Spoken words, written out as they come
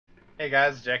Hey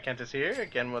guys, Jack Kantus here,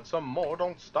 again with some more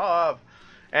Don't Starve.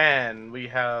 And we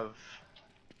have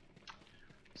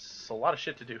a lot of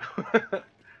shit to do.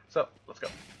 So, let's go.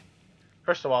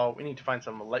 First of all, we need to find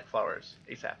some light flowers,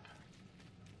 ASAP.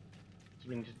 So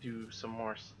we need to do some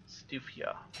more stuff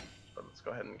here. But let's go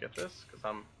ahead and get this, because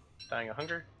I'm dying of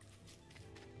hunger.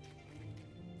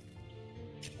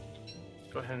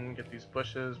 Go ahead and get these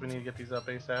bushes, we need to get these up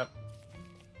ASAP.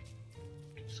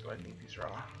 Just go ahead and eat these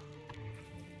raw.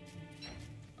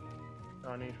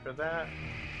 No need for that.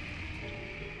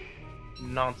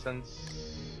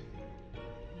 Nonsense.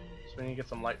 So we need to get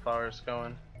some light flowers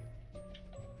going.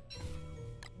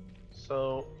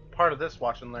 So part of this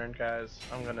watch and learn, guys,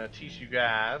 I'm gonna teach you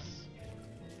guys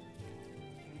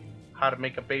how to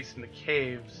make a base in the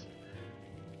caves.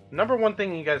 Number one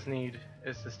thing you guys need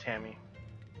is this Tammy,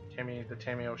 the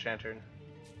Tammy O'Shanter.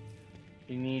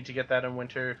 You need to get that in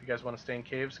winter if you guys want to stay in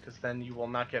caves, because then you will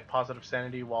not get positive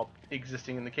sanity while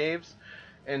existing in the caves,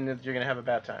 and you're gonna have a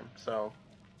bad time. So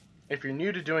if you're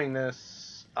new to doing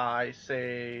this, I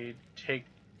say take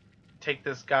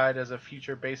this guide as a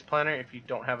future base planner if you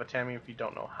don't have a Tammy, if you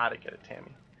don't know how to get a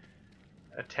Tammy.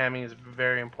 A Tammy is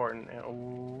very important. And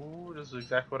oh, this is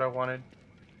exactly what I wanted.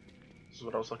 This is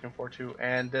what I was looking for too.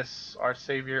 And this, our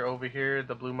savior over here,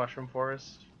 the blue mushroom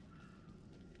forest.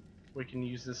 We can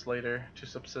use this later to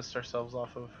subsist ourselves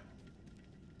off of.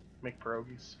 Make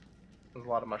pierogies. There's a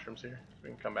lot of mushrooms here, so we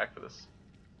can come back for this.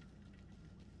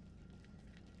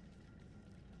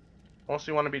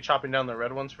 Mostly want to be chopping down the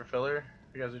red ones for filler,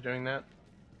 if you guys are doing that.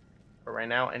 But right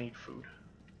now, I need food.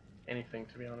 Anything,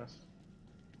 to be honest.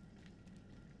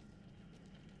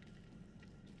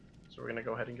 So we're going to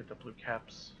go ahead and get the blue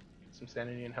caps. Get some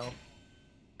sanity and health.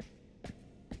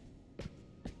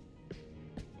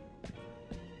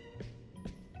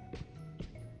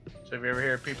 So if you ever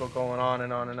hear people going on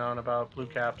and on and on about blue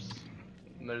caps,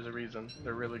 there's a reason.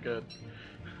 They're really good.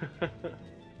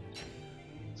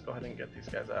 Let's go ahead and get these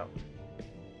guys out.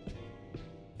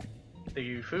 They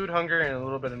give you food, hunger, and a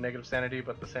little bit of negative sanity,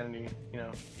 but the sanity, you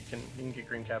know, you can get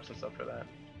green caps and stuff for that.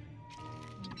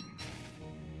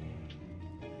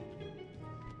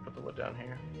 Put the wood down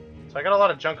here. So I got a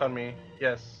lot of junk on me.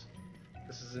 Yes,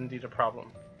 this is indeed a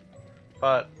problem.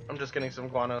 But I'm just getting some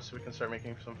guano so we can start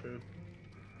making some food.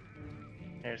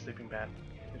 Hey, sleeping bat.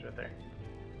 He's right there.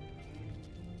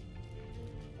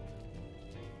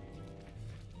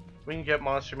 We can get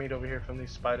monster meat over here from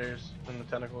these spiders and the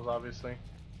tentacles, obviously.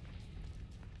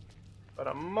 But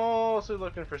I'm mostly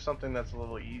looking for something that's a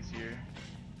little easier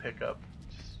to pick up.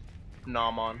 Just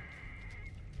nom on.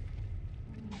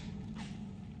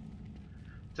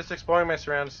 Just exploring my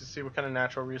surroundings to see what kind of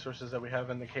natural resources that we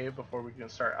have in the cave before we can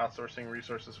start outsourcing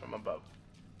resources from above.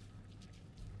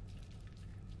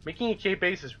 Making a cave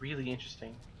base is really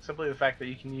interesting. Simply the fact that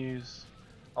you can use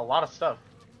a lot of stuff.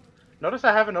 Notice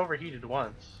I haven't overheated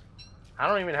once. I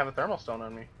don't even have a thermal stone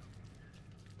on me.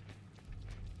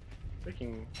 We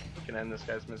can end this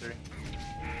guy's misery.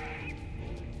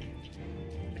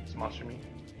 Take some monster meat.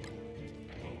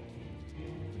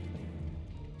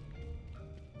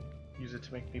 Use it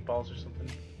to make meatballs or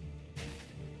something.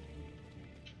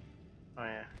 Oh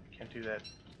yeah, can't do that.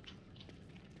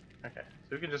 Okay,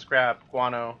 so we can just grab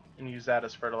guano and use that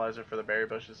as fertilizer for the berry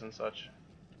bushes and such.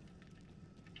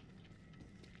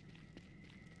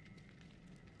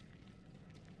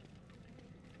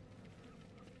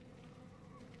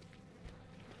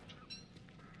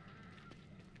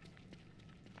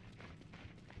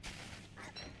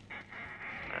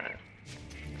 Alright.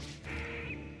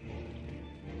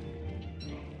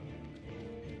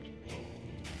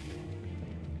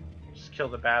 Just kill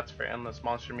the bats for endless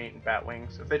monster meat and bat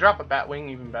wings. If they drop a bat wing,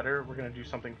 even better. We're going to do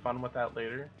something fun with that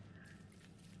later.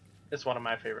 It's one of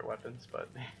my favorite weapons, but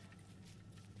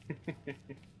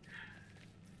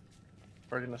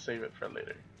we're going to save it for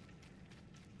later.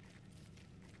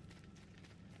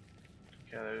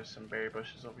 Okay, there's some berry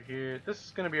bushes over here. This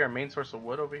is going to be our main source of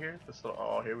wood over here. This little,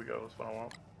 oh, here we go. That's what I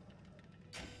want.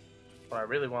 What I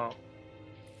really want.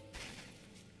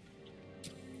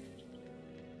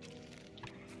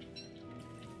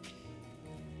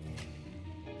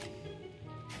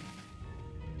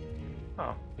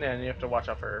 Oh, yeah, and you have to watch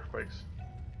out for earthquakes.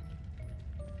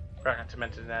 Forgot to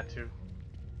mention that too.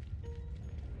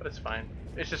 But it's fine.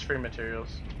 It's just free materials.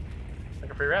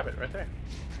 Like a free rabbit right there.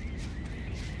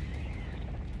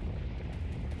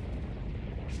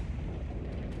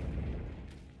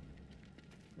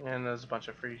 And there's a bunch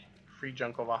of free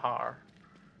junk over here.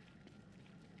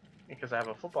 Because I have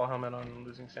a football helmet on, I'm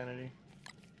losing sanity.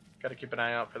 Gotta keep an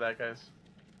eye out for that, guys.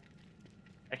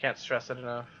 I can't stress it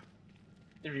enough.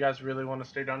 If you guys really want to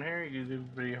stay down here, you do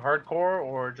be hardcore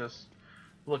or just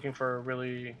looking for a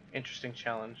really interesting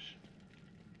challenge.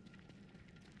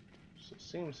 So it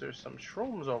seems there's some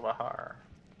shrooms over here.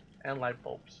 And light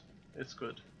bulbs. It's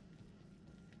good.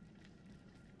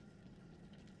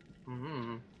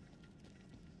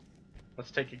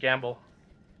 Let's take a gamble.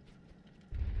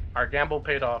 Our gamble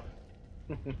paid off.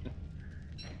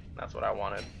 That's what I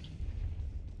wanted.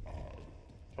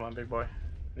 Come on, big boy.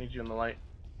 I need you in the light.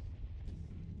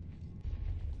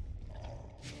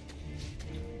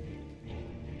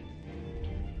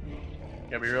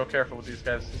 Gotta be real careful with these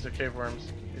guys. These are cave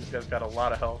worms. These guys got a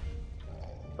lot of health.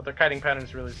 But their kiting pattern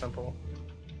is really simple.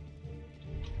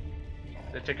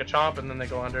 They take a chomp and then they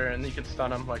go under, and you can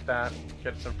stun them like that.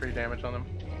 Get some free damage on them.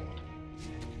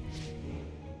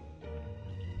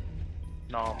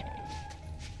 Nom.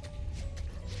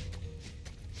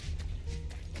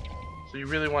 So you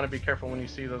really want to be careful when you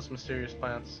see those mysterious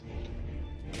plants.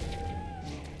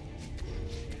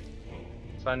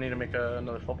 So I need to make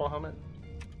another football helmet.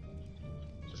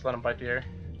 Just let them bite the air.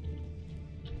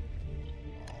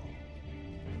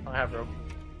 I have rope.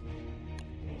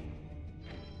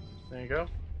 There you go.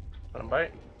 Let them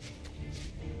bite.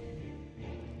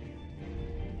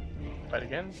 Bite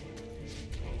again.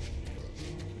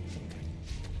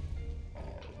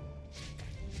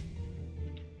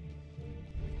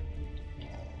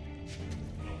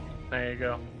 There you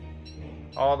go.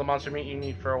 All the monster meat you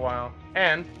need for a while.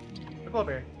 And the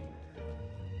glowberry.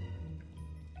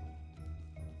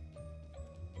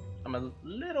 I'm a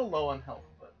little low on health,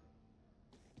 but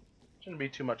shouldn't be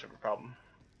too much of a problem.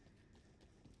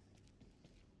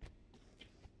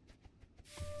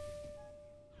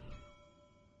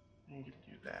 I need to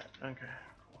do that. Okay,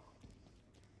 cool.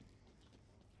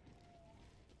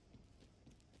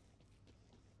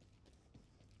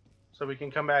 So we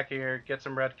can come back here, get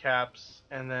some red caps,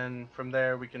 and then from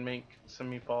there we can make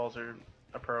some meatballs or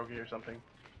a pierogi or something.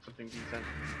 Something decent.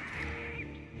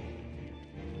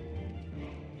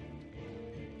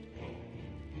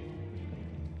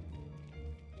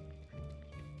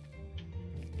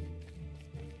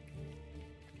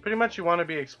 Pretty much you want to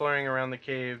be exploring around the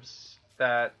caves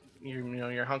that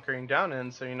you're hunkering down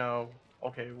in, so you know,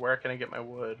 okay, where can I get my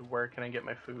wood? Where can I get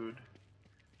my food?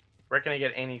 Where can I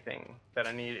get anything that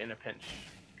I need in a pinch?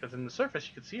 Because in the surface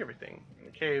you can see everything. In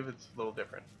the cave it's a little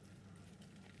different.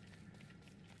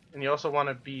 And you also want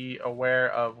to be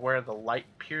aware of where the light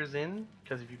peers in,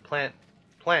 because if you plant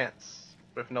plants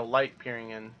with no light peering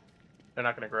in, they're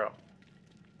not going to grow.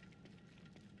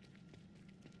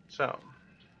 So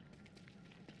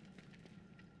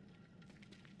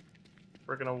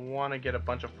we're going to want to get a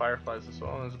bunch of fireflies as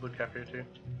well. There's a blue cap here too.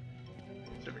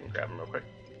 See if we can grab them real quick.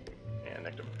 And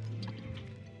nicked him.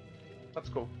 That's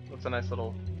cool. That's a nice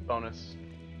little bonus.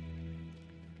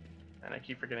 And I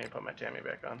keep forgetting to put my Tammy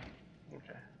back on.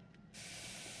 Okay.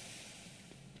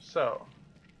 So,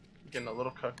 getting a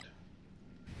little cooked.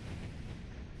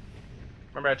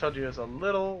 Remember I told you it was a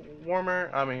little warmer,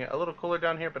 a little cooler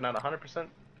down here, but not 100%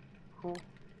 cool?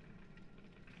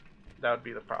 That would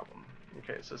be the problem.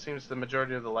 Okay, so it seems the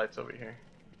majority of the light's over here.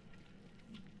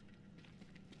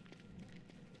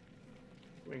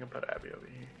 We can put Abby over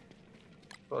here.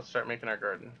 So let's start making our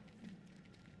garden.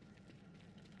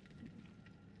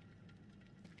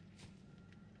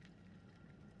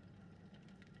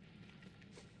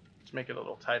 Let's make it a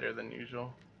little tighter than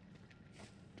usual.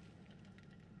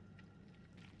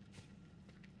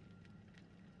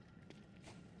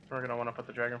 We're going to want to put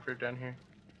the dragon fruit down here.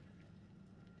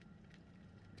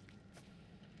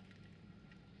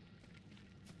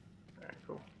 Alright,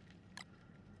 cool.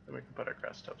 Then we can put our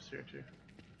grass tubs here too.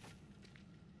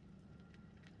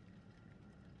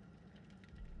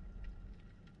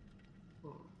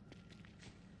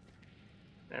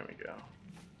 There we go.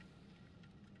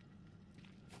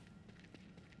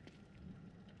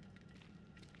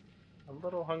 A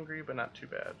little hungry, but not too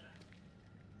bad.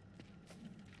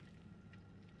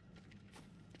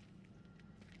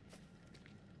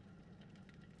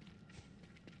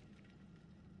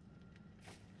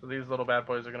 So these little bad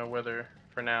boys are going to wither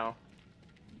for now,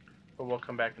 but we'll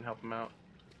come back and help them out.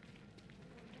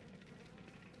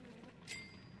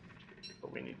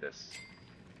 But we need this.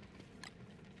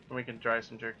 And we can dry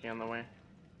some jerky on the way.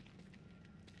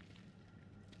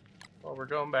 Well, we're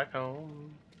going back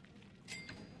home.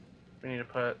 We need to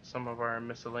put some of our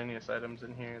miscellaneous items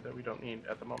in here that we don't need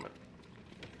at the moment.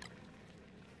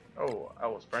 Oh, I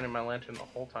was burning my lantern the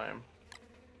whole time.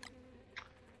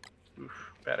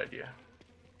 Oof, bad idea.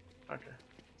 Okay,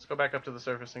 let's go back up to the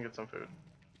surface and get some food.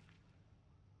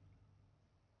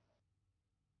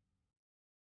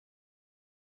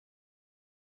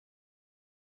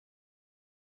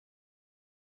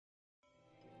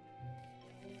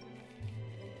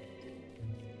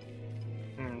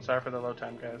 I'm sorry for the load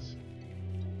time, guys.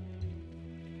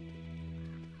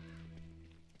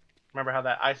 Remember how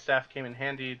that ice staff came in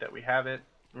handy, that we have it.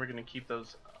 We're going to keep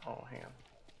those... Oh, hang on.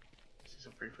 I see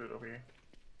some free food over here.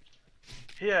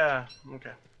 Yeah,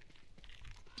 okay.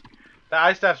 The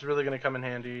ice staff's really going to come in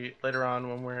handy later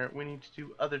on when we need to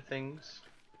do other things.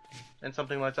 And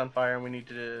something lights on fire and we need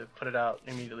to put it out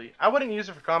immediately. I wouldn't use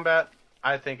it for combat.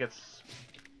 I think it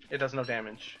does no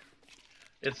damage.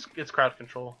 It's crowd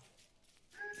control.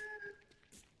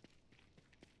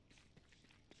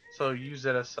 So use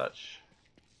it as such.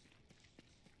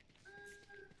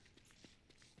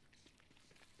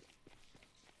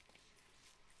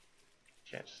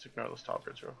 Can't just ignore those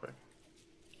talbers real quick.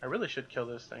 I really should kill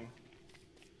this thing.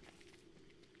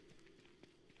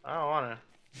 I don't wanna.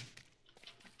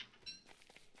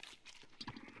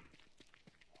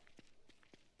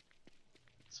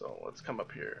 So let's come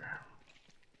up here.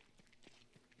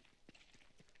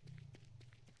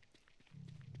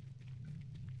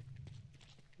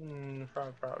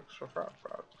 Frogs.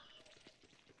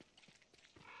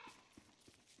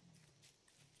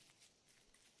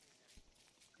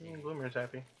 Gloomer's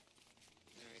happy.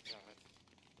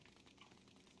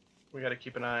 We gotta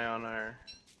keep an eye on our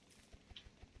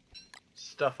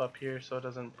stuff up here so it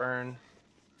doesn't burn.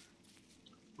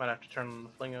 Might have to turn on the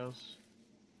flingos.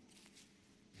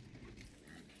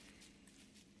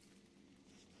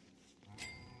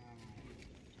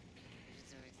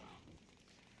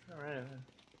 Alright then.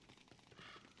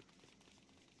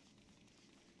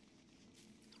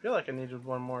 I feel like I needed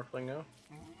one more flingo.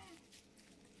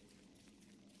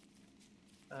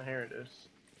 Ah, here it is.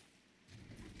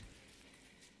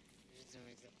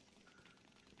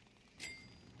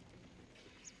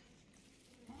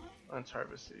 Let's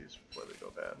harvest these before they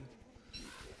go bad.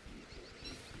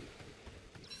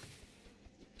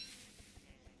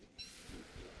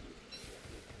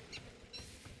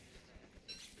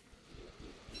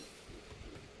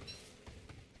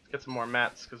 Get some more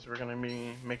mats because we're gonna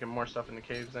be making more stuff in the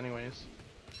caves anyways.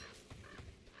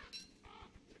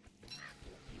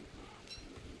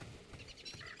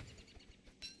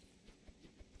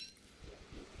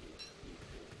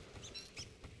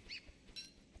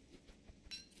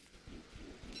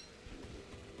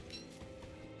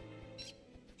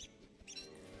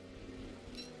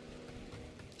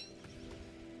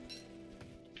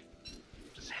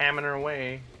 Just hammering her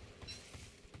away.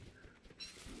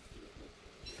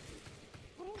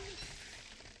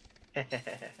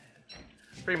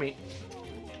 Free meat.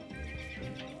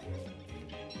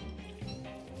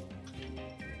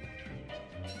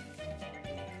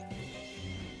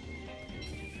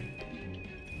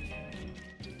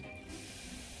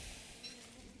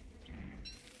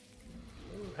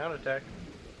 Ooh, hound attack.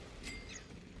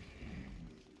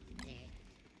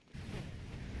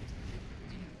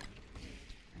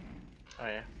 Oh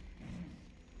yeah.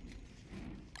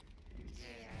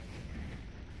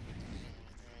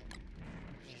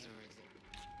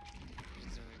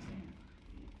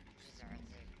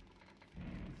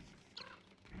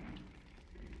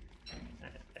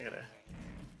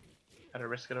 I gotta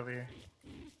risk it over here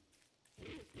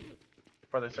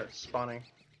before they start spawning.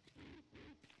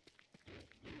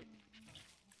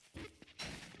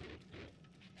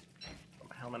 Put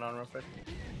my helmet on real quick.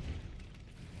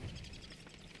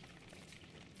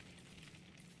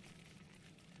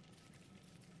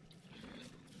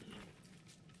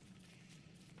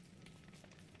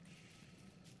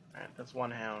 Alright, that's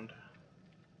one hound.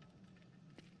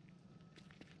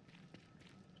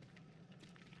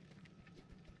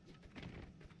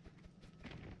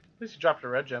 At least you dropped a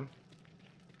red gem.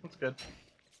 That's good.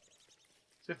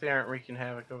 See if they aren't wreaking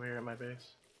havoc over here at my base.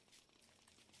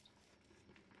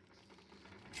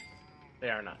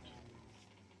 They are not.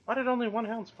 Why did only one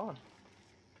hound spawn?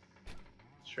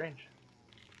 Strange.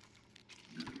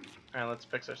 Alright, let's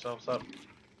fix ourselves up.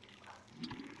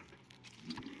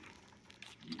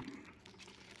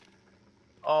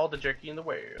 All the jerky in the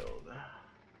world.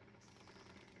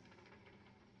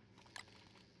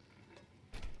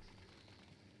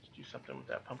 Do something with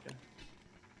that pumpkin.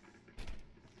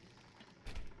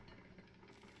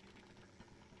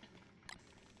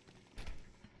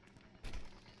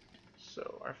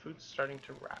 So our food's starting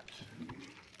to rot.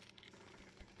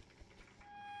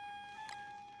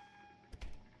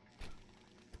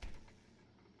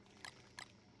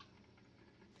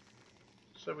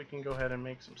 So we can go ahead and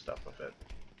make some stuff with it.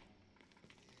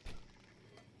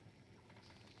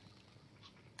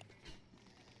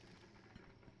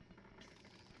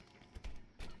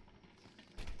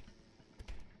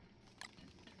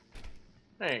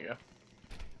 There you go.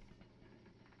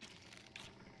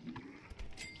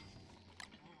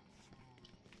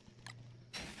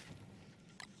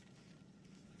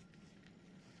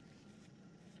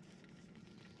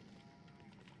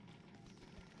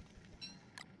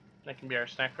 That can be our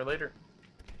snack for later.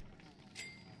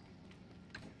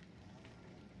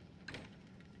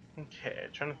 Okay,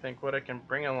 trying to think what I can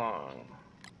bring along.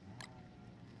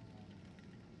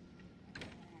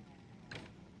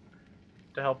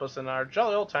 To help us in our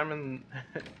jolly old time in,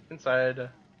 inside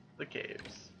the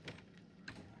caves.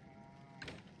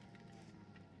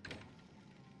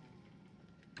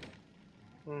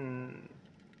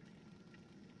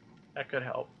 That could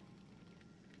help.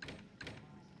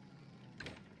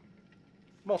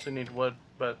 Mostly need wood,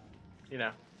 but, you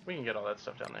know, we can get all that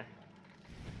stuff down there.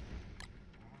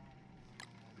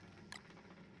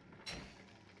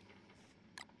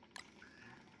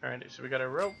 Alrighty, so we got a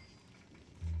rope,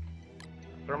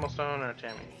 thermal stone, and a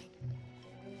Tammy.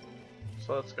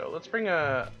 So let's go. Let's bring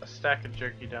a stack of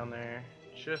jerky down there,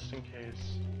 just in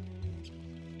case.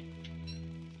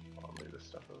 I'll leave this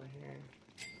stuff over here.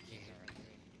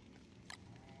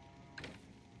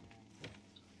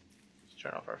 Let's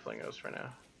turn off our flingos for now.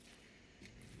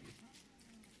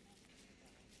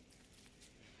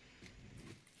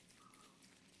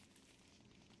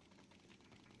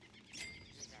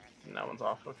 And that one's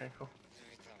off. Okay, cool.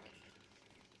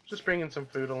 Just bringing some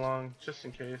food along, just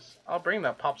in case. I'll bring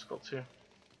that popsicle too.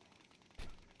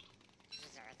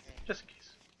 Just in case.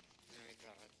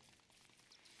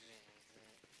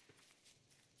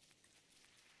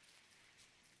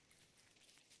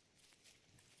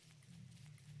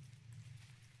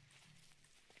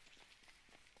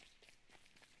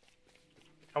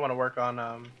 I want to work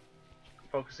on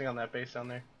focusing on that base down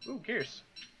there. Ooh, gears.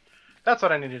 That's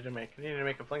what I needed to make. I needed to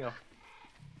make a flingo.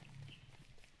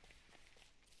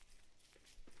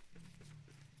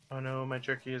 Oh no, my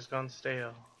jerky has gone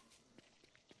stale.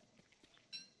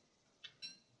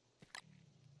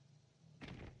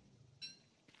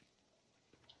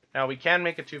 Now we can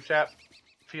make a tube trap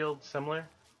field similar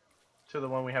to the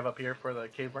one we have up here for the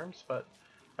cave worms, but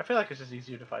I feel like it's just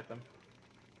easier to fight them.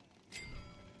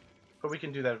 But we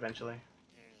can do that eventually.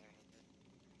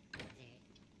 Okay,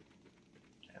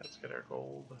 let's get our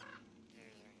gold.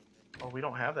 Oh, we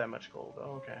don't have that much gold.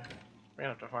 Oh, okay. We're gonna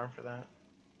have to farm for that.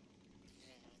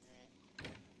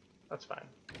 That's fine.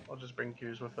 I'll just bring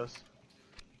gears with us.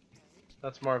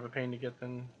 That's more of a pain to get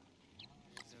than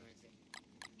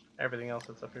everything else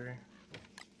that's up here.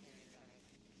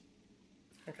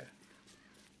 Okay.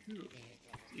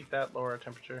 Let's eat that, lower our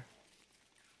temperature.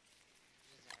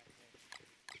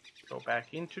 Go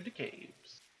back into the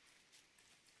caves.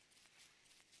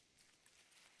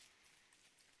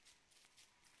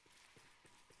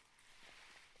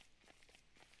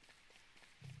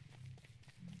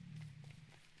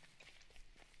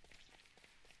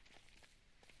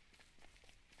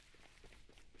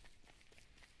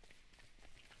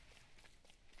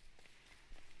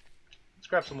 Let's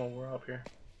grab some more up here.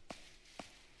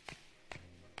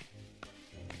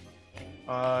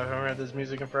 I haven't heard this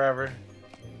music in forever,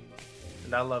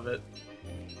 and I love it.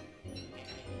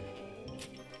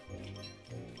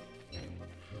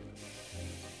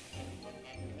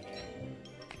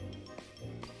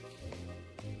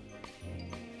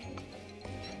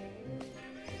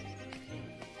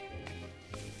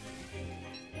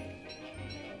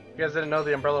 If you guys didn't know,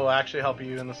 the umbrella will actually help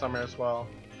you in the summer as well.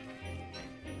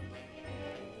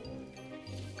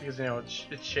 Because, you know,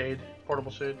 it's shade,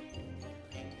 portable shade.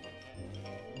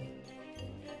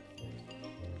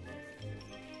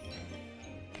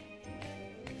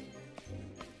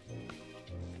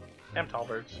 Damn tall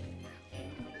birds.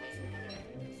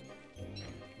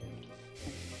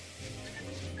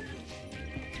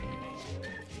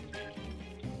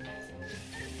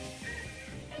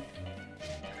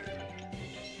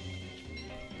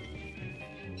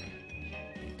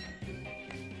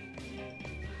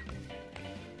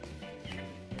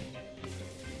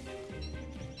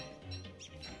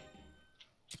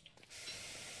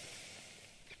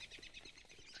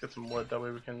 Let's get some wood, that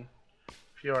way we can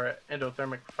fuel our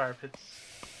endothermic fire pits.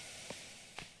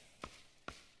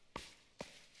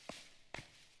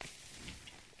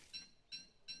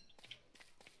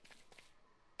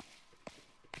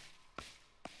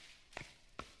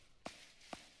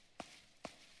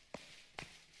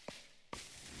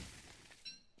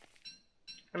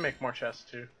 And make more chests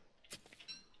too.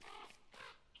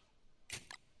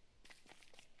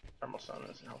 Thermal stone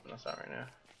isn't helping us out right now.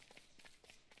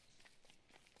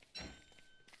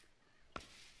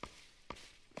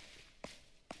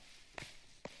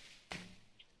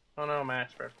 Oh no, my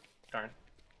axe broke. Darn.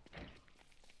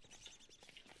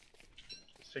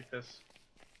 Let's take this.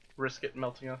 Risk it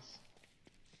melting us.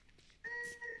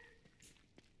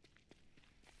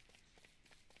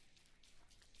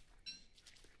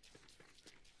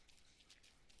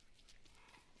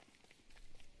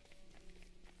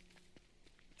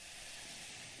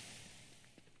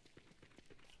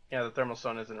 Yeah, the thermal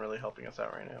stone isn't really helping us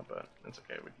out right now, but it's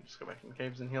okay. We can just go back in the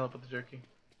caves and heal up with the jerky.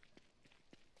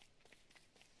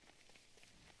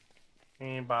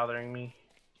 Ain't bothering me.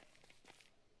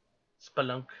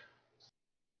 Spelunk.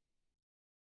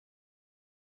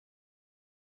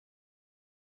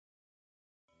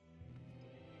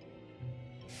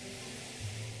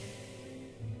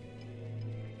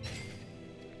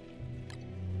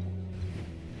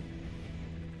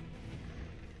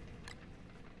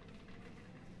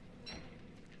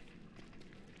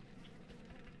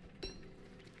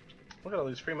 Look at all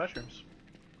these free mushrooms.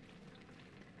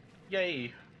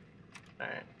 Yay!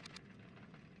 Alright.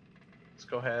 Let's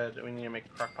go ahead. We need to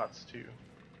make crock pots too.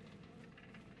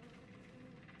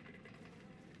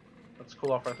 Let's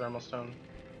cool off our thermal stone.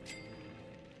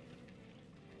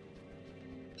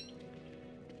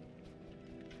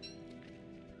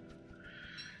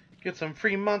 Get some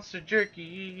free monster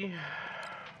jerky.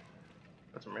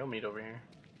 Got some real meat over here.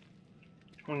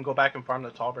 We can go back and farm the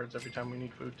tall birds every time we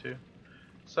need food too.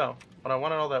 So, what I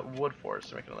wanted all that wood for is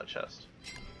to make another chest.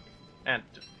 And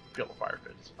to fuel the fire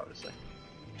pits, obviously.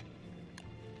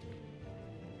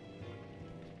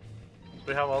 So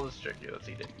we have all this jerky, let's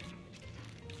eat it.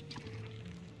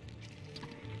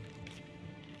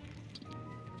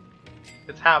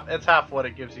 It's half what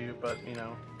it gives you, but you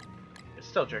know, it's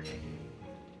still jerky.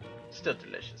 Still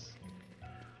delicious.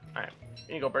 Alright, you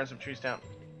can go burn some trees down.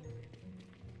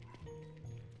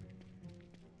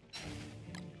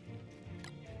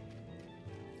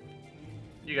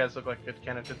 You guys look like good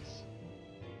candidates.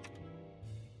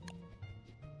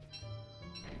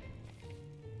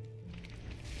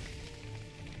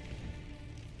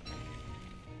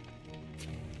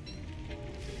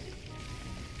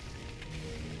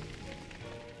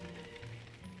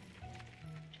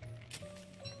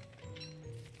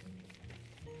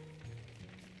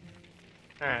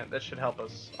 Alright, that should help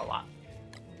us a lot.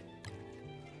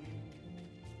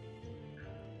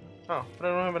 Oh, but I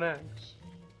don't have an axe.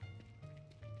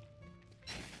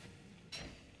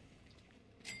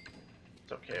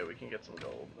 It's okay, we can get some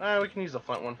gold. We can use the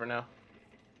flint one for now.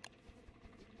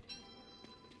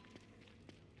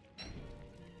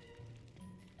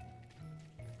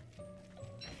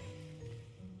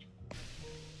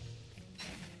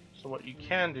 So what you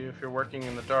can do if you're working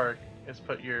in the dark is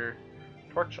put your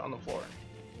torch on the floor.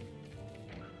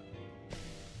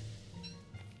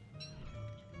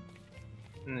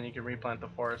 And then you can replant the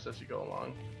forest as you go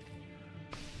along.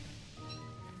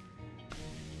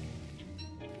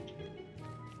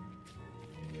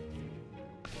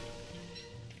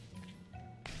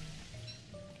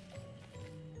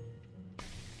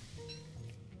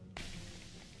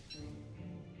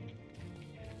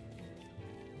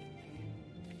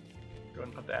 Go ahead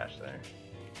and put the ash there.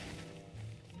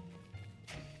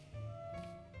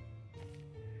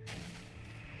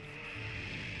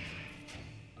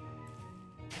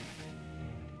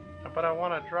 But I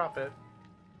want to drop it.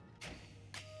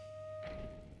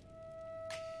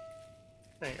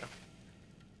 There you go.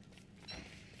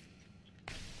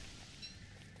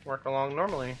 Work along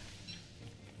normally.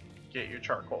 Get your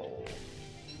charcoal.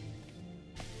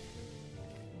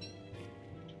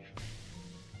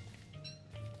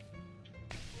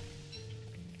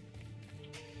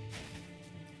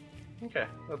 Okay,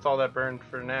 that's all that burned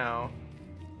for now.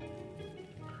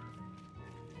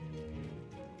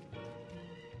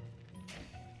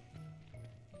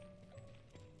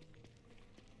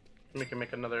 We can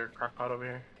make another crock pot over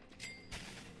here.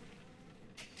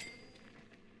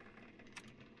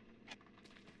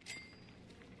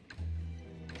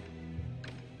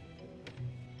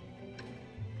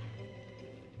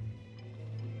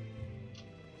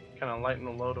 Kind of lighten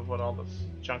the load of what all this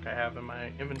junk I have in my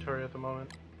inventory at the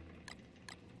moment.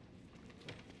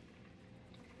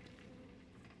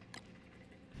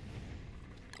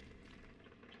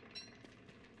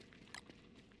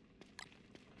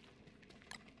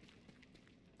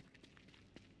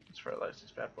 Let's fertilize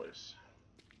these bad boys.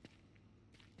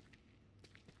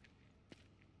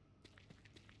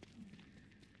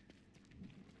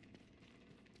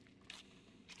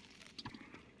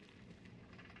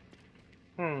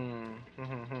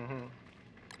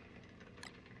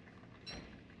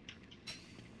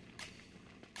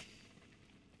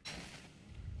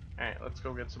 Alright, let's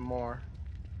go get some more.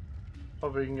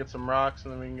 Hopefully we can get some rocks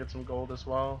and then we can get some gold as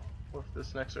well with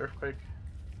this next earthquake.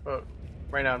 But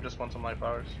right now I just want some light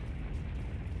flowers.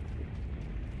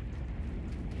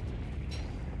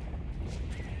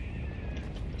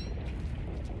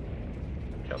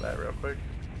 Kill that real quick.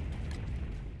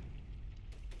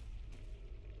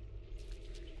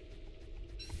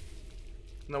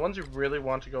 And the ones you really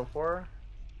want to go for,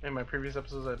 in my previous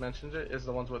episodes I mentioned it, is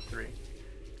the ones with 3.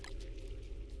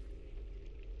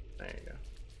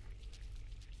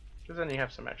 Because then you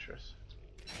have some extras.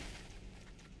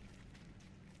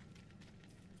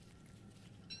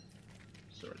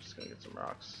 So we're just gonna get some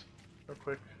rocks real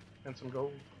quick and some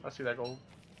gold. I see that gold.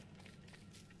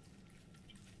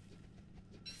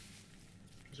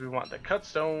 Because we want the cut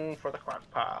stone for the crock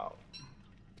pile.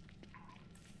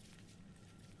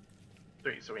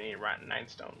 3, so we need rotten 9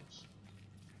 stones.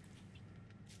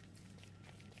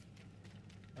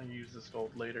 I'll use this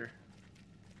gold later.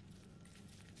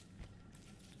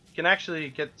 You can actually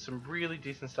get some really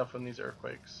decent stuff from these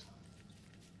earthquakes.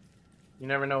 You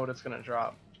never know what it's gonna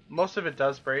drop. Most of it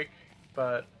does break,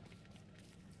 but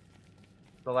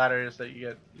the latter is that you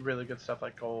get really good stuff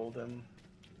like gold and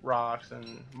rocks and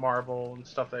marble and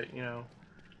stuff that, you know,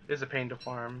 is a pain to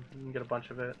farm. You can get a bunch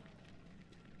of it.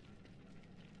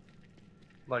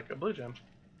 Like a blue gem.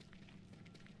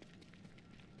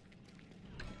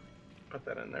 Put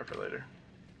that in there for later.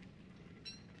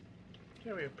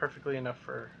 Yeah, we have perfectly enough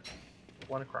for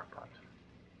 1 crock pot.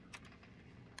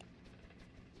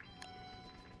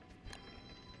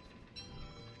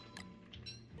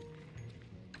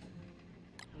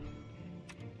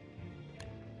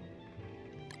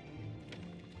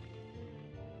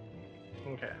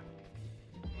 Okay.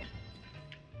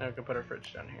 Now we can put our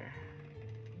fridge down here.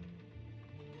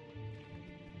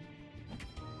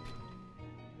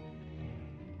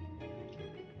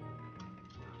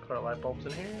 Put our light bulbs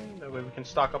in here. That way we can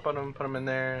stock up on them, put them in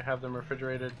there, have them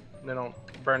refrigerated. They don't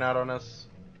burn out on us.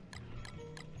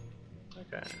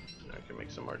 Okay. Now we can make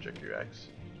some more chicory racks.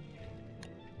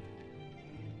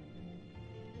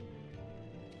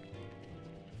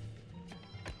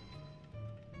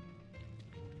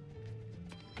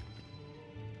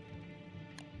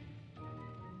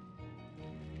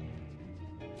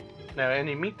 Now,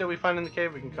 any meat that we find in the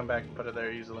cave, we can come back and put it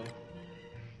there easily.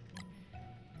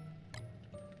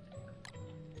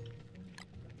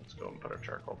 Let's go and put our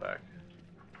charcoal back.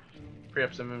 Free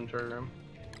up some inventory room.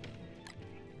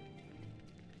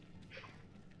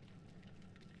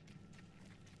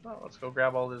 Well, let's go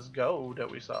grab all this gold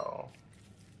that we saw.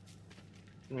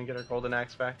 Let me get our golden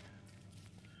axe back.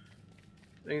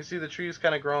 You can see the trees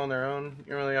kind of grow on their own.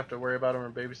 You don't really have to worry about them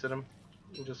or babysit them.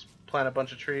 You just plant a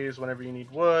bunch of trees whenever you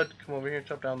need wood. Come over here,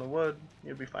 chop down the wood.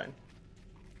 You'll be fine.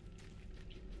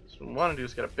 So what we want to do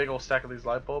is get a big old stack of these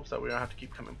light bulbs that we don't have to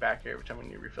keep coming back here every time we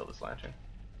need to refill this lantern.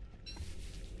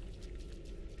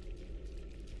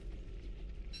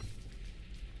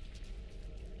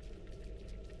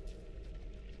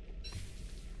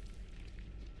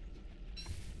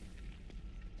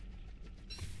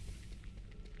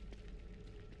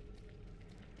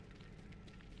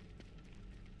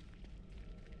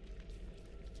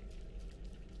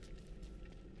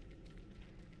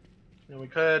 And we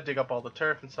could dig up all the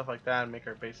turf and stuff like that and make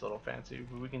our base a little fancy.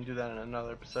 We can do that in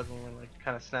another episode when we're like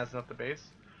kind of snazzing up the base.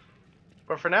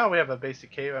 But for now we have a basic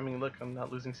cave. I mean, look, I'm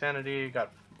not losing sanity.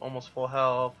 Got almost full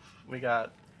health. We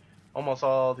got almost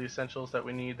all the essentials that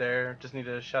we need there. Just need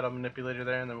a shadow manipulator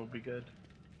there and then we'll be good.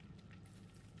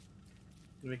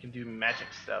 We can do magic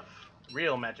stuff.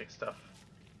 Real magic stuff.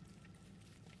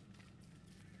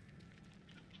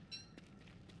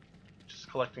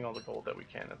 Just collecting all the gold that we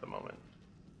can at the moment.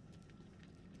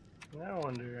 Now I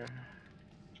wonder...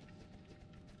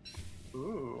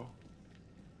 Ooh.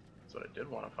 That's what I did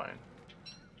want to find.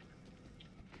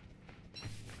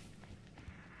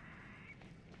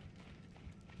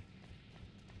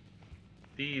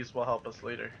 These will help us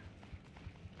later.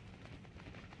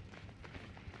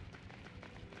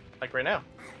 Like right now.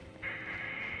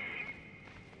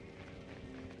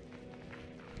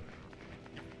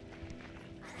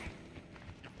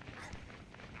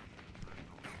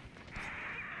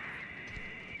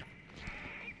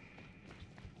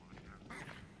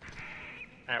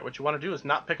 Alright, what you want to do is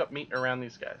not pick up meat around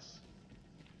these guys.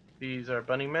 These are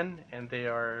bunny men, and they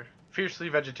are fiercely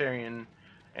vegetarian,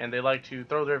 and they like to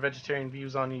throw their vegetarian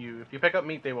views on you. If you pick up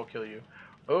meat, they will kill you.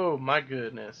 Oh my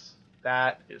goodness.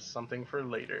 That is something for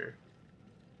later.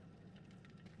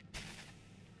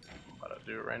 I'm about to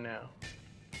do it right now.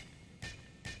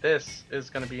 This is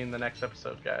going to be in the next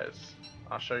episode, guys.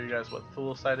 I'll show you guys what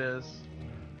Thulecite is,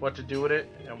 what to do with it,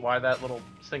 and why that little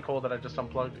sinkhole that I just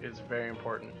unplugged is very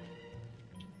important.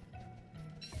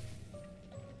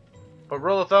 But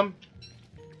rule of thumb,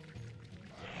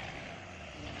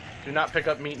 do not pick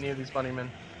up meat near these bunnymen.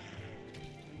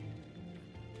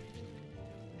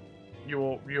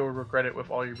 You will regret it with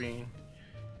all your being.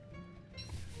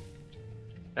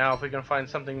 Now, if we can find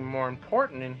something more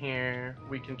important in here,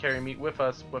 we can carry meat with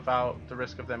us without the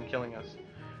risk of them killing us.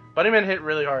 Bunnymen hit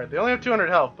really hard. They only have 200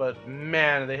 health, but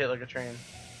man, they hit like a train.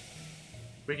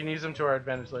 We can use them to our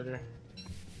advantage later.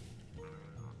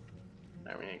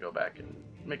 Alright, we need to go back and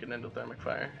make an endothermic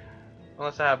fire.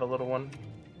 Unless I have a little one.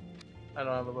 I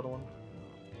don't have a little one.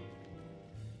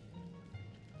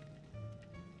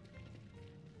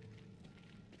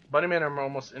 Bunnymen are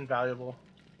almost invaluable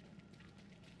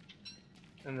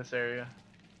in this area.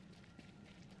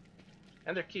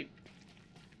 And they're cute.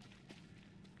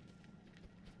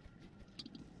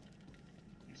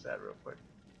 Use that real quick.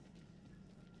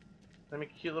 They make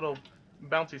a cute little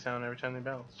bouncy sound every time they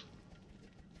bounce.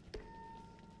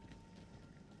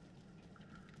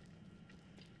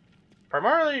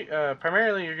 Primarily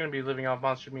you're going to be living off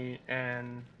monster meat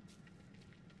and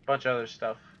a bunch of other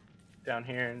stuff down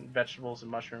here, and vegetables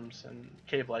and mushrooms and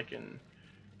cave lichen,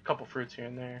 a couple fruits here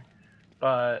and there.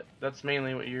 But that's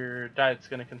mainly what your diet's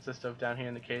going to consist of down here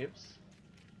in the caves.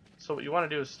 So what you want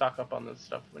to do is stock up on this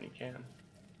stuff when you can.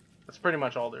 That's pretty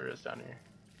much all there is down here,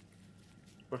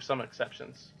 with some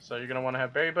exceptions. So you're going to want to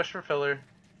have berry bush for filler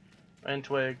and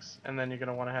twigs, and then you're going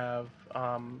to want to have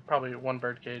probably one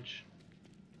bird cage.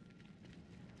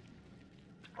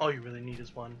 All you really need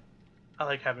is one. I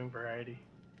like having variety.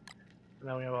 And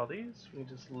now we have all these. We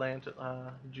just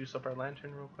juice up our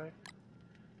lantern real quick.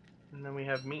 And then we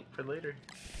have meat for later,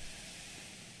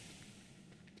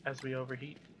 as we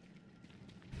overheat.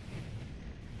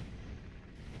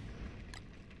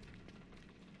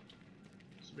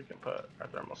 So we can put our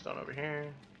thermal stone over here.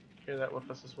 Carry that with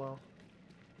us as well.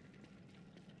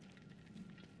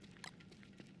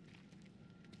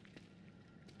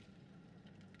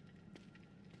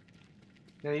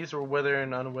 Now these will wither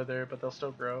and unwither, but they'll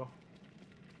still grow.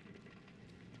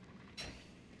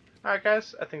 Alright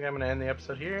guys, I think I'm going to end the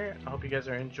episode here. I hope you guys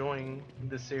are enjoying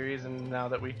this series, and now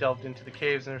that we delved into the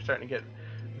caves and are starting to get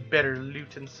better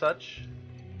loot and such.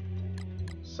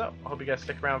 So, I hope you guys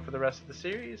stick around for the rest of the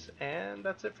series, and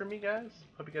that's it for me guys.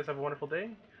 Hope you guys have a wonderful day.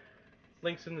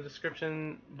 Links in the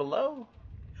description below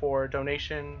for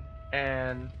donation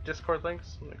and Discord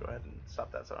links. I'm going to go ahead and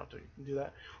stop that so I don't have to do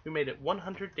that. We made it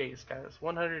 100 days guys.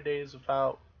 100 days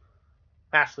without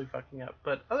vastly fucking up.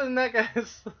 But other than that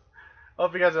guys... I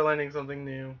hope you guys are learning something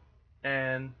new,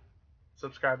 and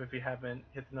subscribe if you haven't,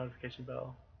 hit the notification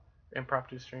bell,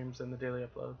 impromptu streams and the daily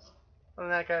uploads. Other than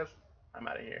that guys, I'm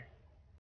out of here.